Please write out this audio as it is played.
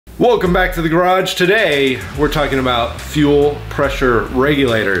Welcome back to the garage. Today we're talking about fuel pressure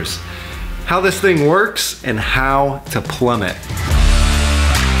regulators, how this thing works and how to plumb it.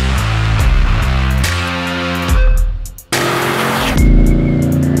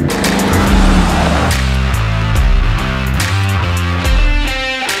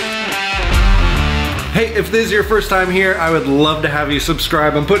 Hey, if this is your first time here, I would love to have you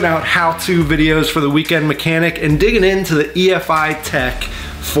subscribe. I'm putting out how-to videos for the weekend mechanic and digging into the EFI tech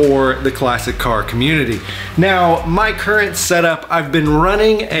for the classic car community. Now, my current setup, I've been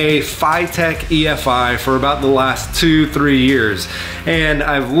running a FiTech EFI for about the last 2-3 years, and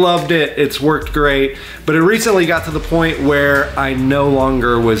I've loved it. It's worked great, but it recently got to the point where I no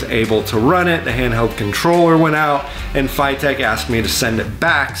longer was able to run it. The handheld controller went out, and FiTech asked me to send it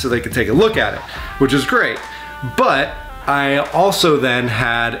back so they could take a look at it, which is great. But I also then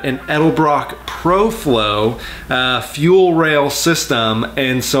had an Edelbrock Pro Flo fuel rail system,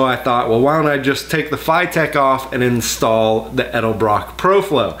 and so I thought, well, why don't I just take the FiTech off and install the Edelbrock Pro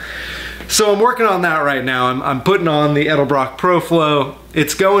Flo? So I'm working on that right now. I'm putting on the Edelbrock Pro Flo.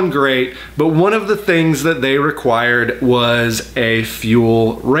 It's going great, but one of the things that they required was a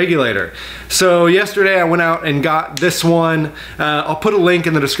fuel regulator. So yesterday I went out and got this one. I'll put a link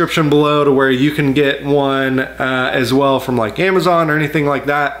in the description below to where you can get one as well from like Amazon or anything like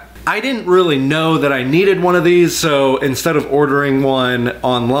that. I didn't really know that I needed one of these, so instead of ordering one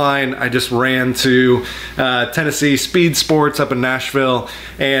online, I just ran to Tennessee Speed Sports up in Nashville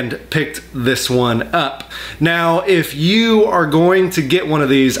and picked this one up. Now, if you are going to get one of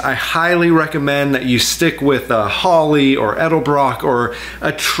these, I highly recommend that you stick with a Holley or Edelbrock or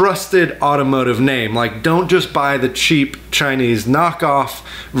a trusted automotive name. Like, don't just buy the cheap Chinese knockoff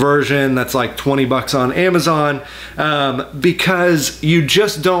version that's like 20 bucks on Amazon, because you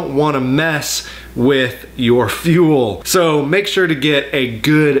just don't want to mess with your fuel. So make sure to get a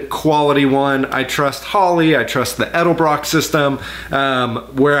good quality one. I trust Holley, I trust the Edelbrock system.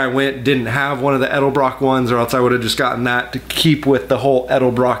 Where I went didn't have one of the Edelbrock ones, or else I would have just gotten that to keep with the whole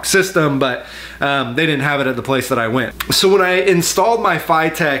Edelbrock system, but they didn't have it at the place that I went. So when I installed my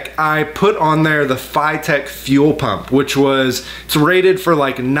FiTech, I put on there the FiTech fuel pump, which was, it's rated for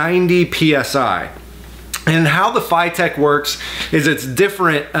like 90 PSI. And how the FiTech works is it's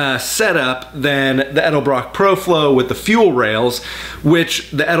different setup than the Edelbrock Pro Flo with the fuel rails, which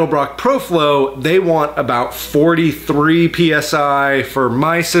the Edelbrock Pro Flo, they want about 43 PSI for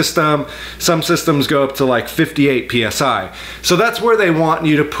my system. Some systems go up to like 58 PSI. So that's where they want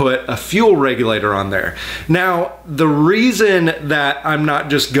you to put a fuel regulator on there. Now, the reason that I'm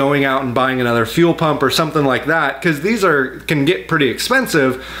not just going out and buying another fuel pump or something like that, because these can get pretty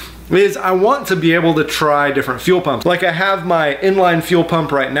expensive, is I want to be able to try different fuel pumps. Like I have my inline fuel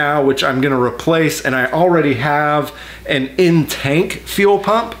pump right now, which I'm gonna replace, and I already have an in-tank fuel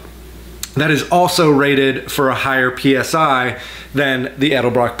pump that is also rated for a higher PSI than the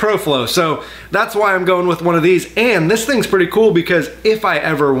Edelbrock Pro Flo. So that's why I'm going with one of these. And this thing's pretty cool because if I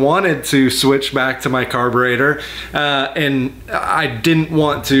ever wanted to switch back to my carburetor and I didn't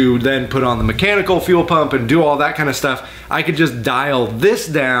want to then put on the mechanical fuel pump and do all that kind of stuff, I could just dial this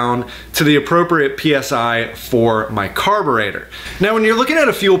down to the appropriate PSI for my carburetor. Now, when you're looking at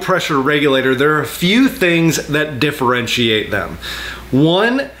a fuel pressure regulator, there are a few things that differentiate them.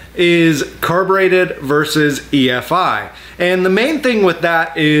 One is carbureted versus EFI. And the main thing with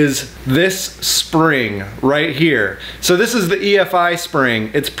that is this spring right here. So this is the EFI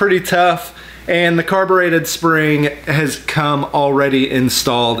spring. It's pretty tough, and the carbureted spring has come already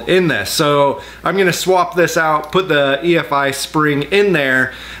installed in this. So I'm gonna swap this out, put the EFI spring in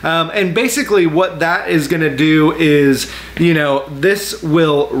there, and basically what that is gonna do is, you know, this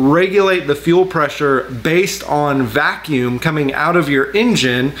will regulate the fuel pressure based on vacuum coming out of your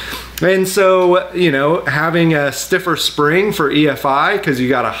engine. And so, you know, having a stiffer spring for EFI because you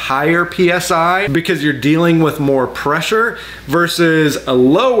got a higher PSI because you're dealing with more pressure versus a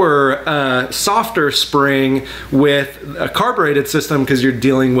lower, softer spring with a carbureted system because you're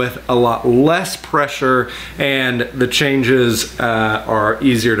dealing with a lot less pressure and the changes are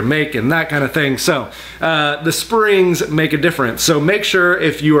easier to make and that kind of thing. So the springs make a difference. So make sure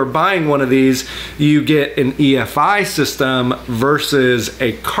if you are buying one of these, you get an EFI system versus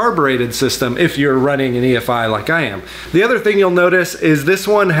a carbureted system if you're running an EFI like I am. The other thing you'll notice is this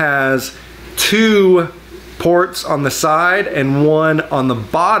one has two ports on the side and one on the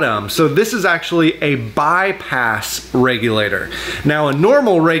bottom. So this is actually a bypass regulator. Now a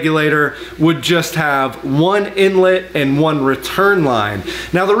normal regulator would just have one inlet and one return line.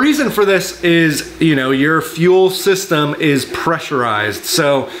 Now the reason for this is, you know, your fuel system is pressurized.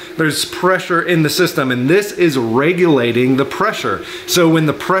 So there's pressure in the system, and this is regulating the pressure. So when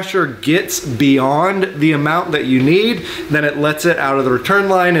the pressure gets beyond the amount that you need, then it lets it out of the return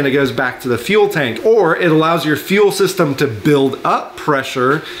line and it goes back to the fuel tank. Or it allows your fuel system to build up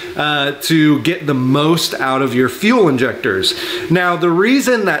pressure to get the most out of your fuel injectors. Now the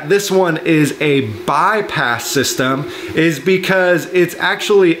reason that this one is a bypass system is because it's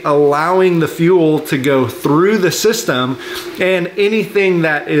actually allowing the fuel to go through the system, and anything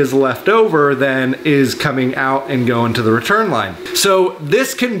that is left over then is coming out and going to the return line. So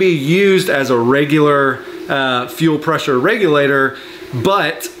this can be used as a regular fuel pressure regulator,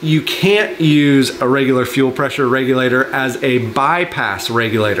 but you can't use a regular fuel pressure regulator as a bypass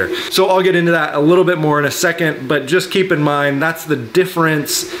regulator. So I'll get into that a little bit more in a second, but just keep in mind that's the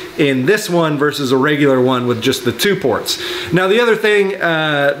difference in this one versus a regular one with just the 2 ports. Now the other thing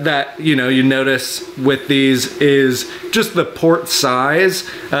that you notice with these is just the port size.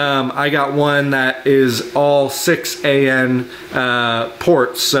 I got one that is all 6 AN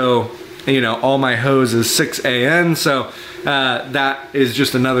ports, so all my hose is 6 AN, so that is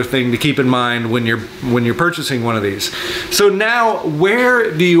just another thing to keep in mind when you're purchasing one of these. So now,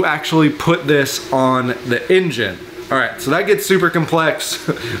 where do you actually put this on the engine? All right, so that gets super complex.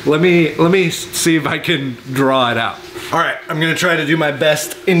 let me see if I can draw it out. All right, I'm gonna try to do my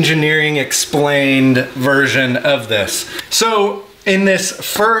best engineering explained version of this. So in this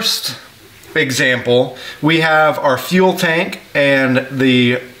first example, we have our fuel tank, and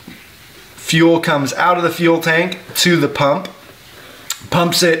the fuel comes out of the fuel tank to the pump,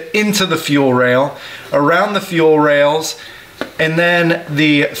 pumps it into the fuel rail, around the fuel rails, and then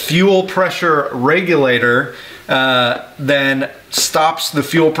the fuel pressure regulator then stops the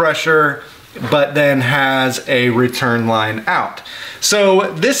fuel pressure, but then has a return line out.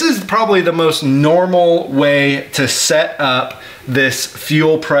 So this is probably the most normal way to set up this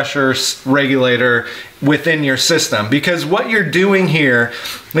fuel pressure regulator within your system, because what you're doing here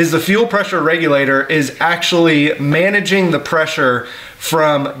is the fuel pressure regulator is actually managing the pressure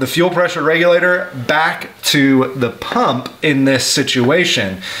from the fuel pressure regulator back to the pump in this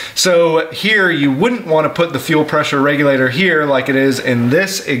situation. So here you wouldn't want to put the fuel pressure regulator here like it is in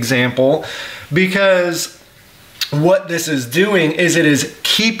this example, because what this is doing is it is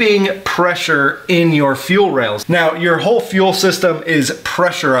keeping pressure in your fuel rails. Now, your whole fuel system is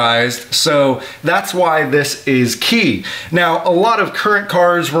pressurized, so that's why this is key. Now, a lot of current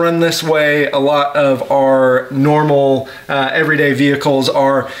cars run this way. A lot of our normal everyday vehicles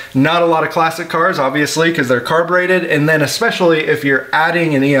are. Not a lot of classic cars, obviously, because they're carbureted, and then especially if you're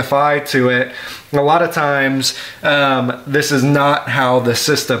adding an EFI to it, a lot of times this is not how the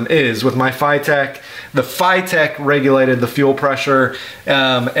system is. With my FiTech, the FiTech regulated the fuel pressure,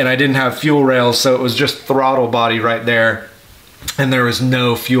 and I didn't have fuel rails, so it was just throttle body right there, and there was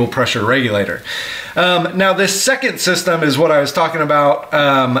no fuel pressure regulator. Now this second system is what I was talking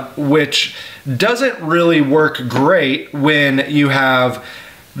about, which doesn't really work great when you have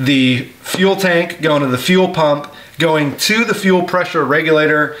the fuel tank going to the fuel pump, going to the fuel pressure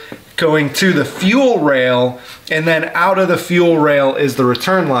regulator, going to the fuel rail, and then out of the fuel rail is the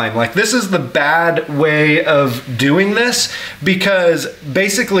return line. Like, this is the bad way of doing this, because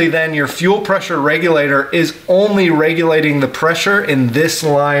basically then your fuel pressure regulator is only regulating the pressure in this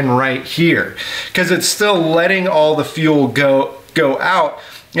line right here, because it's still letting all the fuel go out.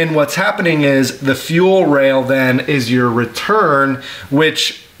 And what's happening is the fuel rail then is your return,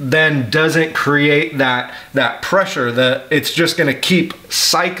 which then doesn't create that pressure. It's just going to keep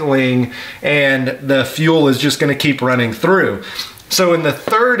cycling, and the fuel is just going to keep running through. So in the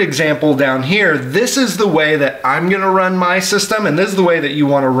third example down here, this is the way that I'm going to run my system, and this is the way that you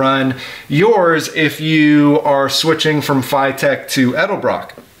want to run yours if you are switching from FiTech to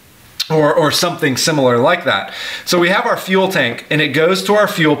Edelbrock. Or something similar like that. So we have our fuel tank, and it goes to our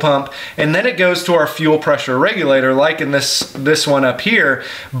fuel pump, and then it goes to our fuel pressure regulator, like in this one up here.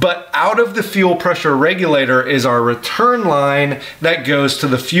 But out of the fuel pressure regulator is our return line that goes to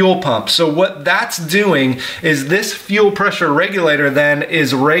the fuel pump. So what that's doing is this fuel pressure regulator then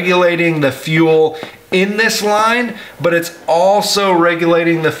is regulating the fuel in this line, but it's also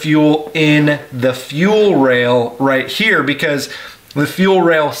regulating the fuel in the fuel rail right here, because the fuel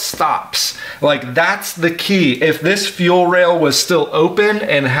rail stops. Like, that's the key. If this fuel rail was still open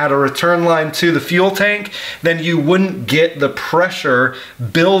and had a return line to the fuel tank, then you wouldn't get the pressure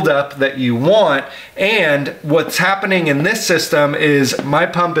buildup that you want. And what's happening in this system is my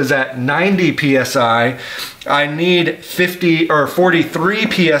pump is at 90 PSI. I need 50 or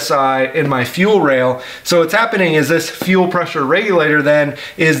 43 PSI in my fuel rail. So what's happening is this fuel pressure regulator then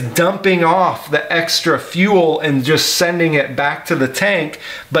is dumping off the extra fuel and just sending it back to the tank,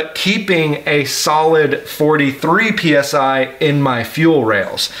 but keeping a solid 43 PSI in my fuel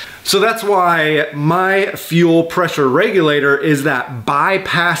rails. So that's why my fuel pressure regulator is that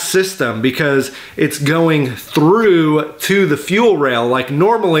bypass system, because it's going through to the fuel rail. Like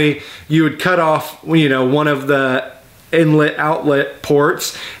normally you would cut off, you know, one of the inlet outlet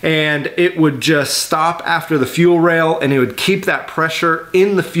ports and it would just stop after the fuel rail, and it would keep that pressure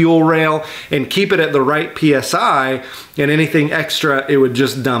in the fuel rail and keep it at the right PSI, and anything extra it would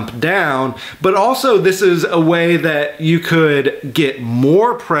just dump down. But also this is a way that you could get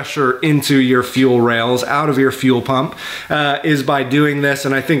more pressure into your fuel rails out of your fuel pump, is by doing this.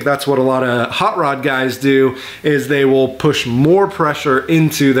 And I think that's what a lot of hot rod guys do, is they will push more pressure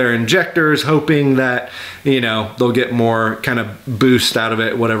into their injectors, hoping that, you know, they'll get more kind of boost out of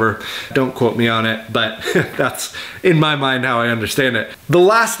it, whatever. Don't quote me on it, but that's in my mind how I understand it. The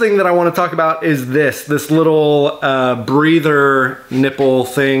last thing that I want to talk about is this little breather nipple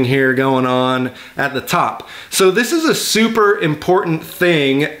thing here going on at the top. So this is a super important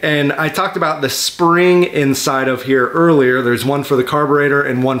thing, and I talked about the spring inside of here earlier. There's one for the carburetor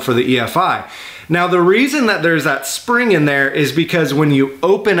and one for the EFI. Now the reason that there's that spring in there is because when you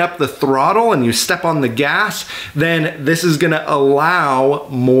open up the throttle and you step on the gas, then this is gonna allow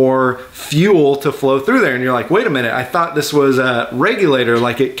more fuel to flow through there. And you're like, wait a minute, I thought this was a regulator,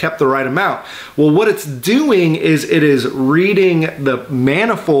 like it kept the right amount. Well, what it's doing is it is reading the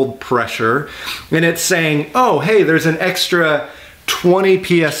manifold pressure, and it's saying, oh, hey, there's an extra 20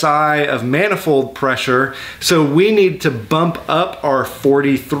 PSI of manifold pressure, so we need to bump up our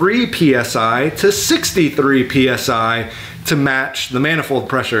 43 PSI to 63 PSI to match the manifold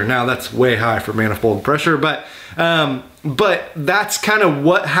pressure. Now that's way high for manifold pressure, but that's kind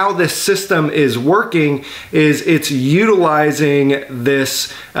of how this system is working, is it's utilizing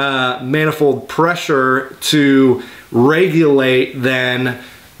this manifold pressure to regulate then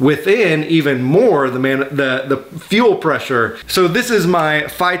within even more the fuel pressure. So this is my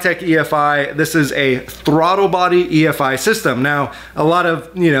FiTech EFI. This is a throttle body EFI system. Now, a lot of,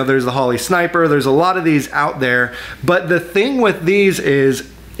 you know, there's the Holley Sniper, there's a lot of these out there, but the thing with these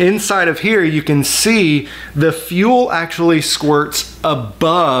is inside of here you can see the fuel actually squirts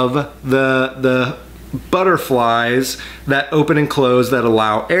above the butterflies that open and close that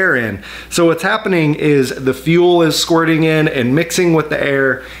allow air in. So what's happening is the fuel is squirting in and mixing with the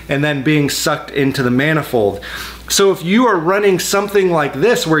air and then being sucked into the manifold. So if you are running something like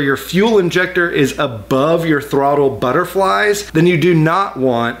this where your fuel injector is above your throttle butterflies, then you do not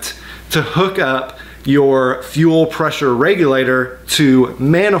want to hook up your fuel pressure regulator to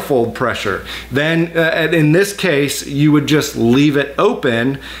manifold pressure. Then in this case, you would just leave it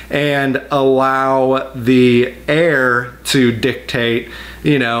open and allow the air to dictate,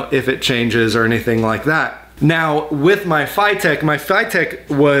 you know, if it changes or anything like that. Now with my FiTech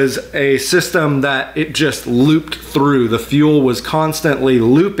was a system that it just looped through. The fuel was constantly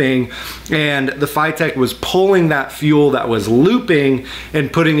looping, and the FiTech was pulling that fuel that was looping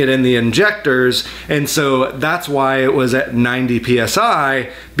and putting it in the injectors. And so that's why it was at 90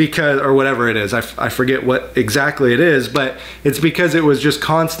 PSI, because, or whatever it is, I forget what exactly it is, but it's because it was just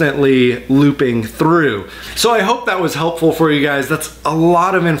constantly looping through. So I hope that was helpful for you guys. That's a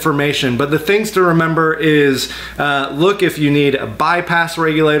lot of information, but the things to remember is look if you need a bypass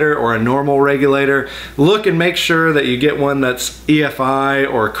regulator or a normal regulator. Look and make sure that you get one that's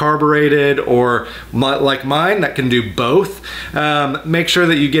EFI or carbureted, or like mine that can do both. Make sure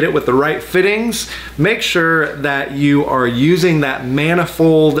that you get it with the right fittings. Make sure that you are using that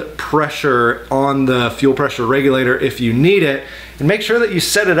manifold pressure on the fuel pressure regulator if you need it, and make sure that you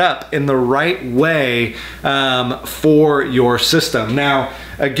set it up in the right way for your system. Now,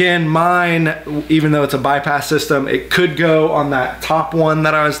 again, mine, even though it's a bypass system, it could go on that top one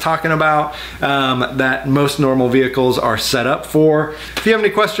that I was talking about, that most normal vehicles are set up for. If you have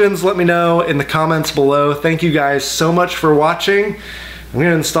any questions, let me know in the comments below. Thank you guys so much for watching. I'm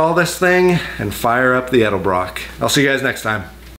gonna install this thing and fire up the Edelbrock. I'll see you guys next time.